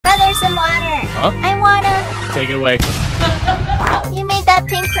Huh? I wanna... Take it away. You made that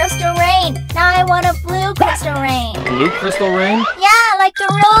pink crystal rain. Now I want a blue crystal rain. Blue crystal rain? Yeah, like the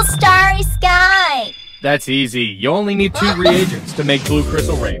real starry sky. That's easy. You only need 2 reagents to make blue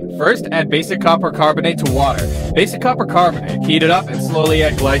crystal rain. First, add basic copper carbonate to water. Basic copper carbonate, heat it up and slowly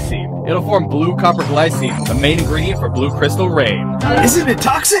add glycine. It'll form blue copper glycine, the main ingredient for blue crystal rain. Isn't it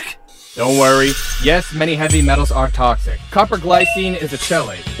toxic? Don't worry. Yes, many heavy metals are toxic. Copper glycine is a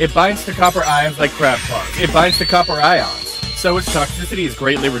chelate. It binds to copper ions like crab claws. It binds to copper ions, so its toxicity is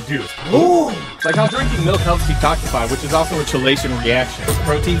greatly reduced. Ooh! Like how drinking milk helps detoxify, which is also a chelation reaction.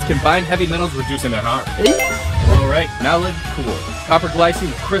 Proteins can bind heavy metals, reducing their harm. Alright, now let it cool. Copper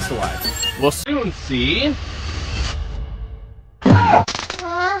glycine crystallizes. We'll soon see...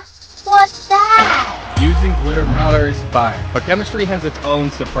 What's that? Using glitter powder is fine, but chemistry has its own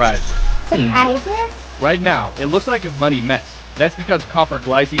surprises. Surprises? Right now, it looks like a muddy mess. That's because copper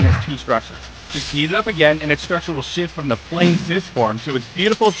glycine has 2 structures. Just heat it up again, and its structure will shift from the plain cis form to its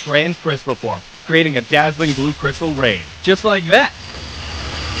beautiful trans crystal form, creating a dazzling blue crystal rain. Just like that!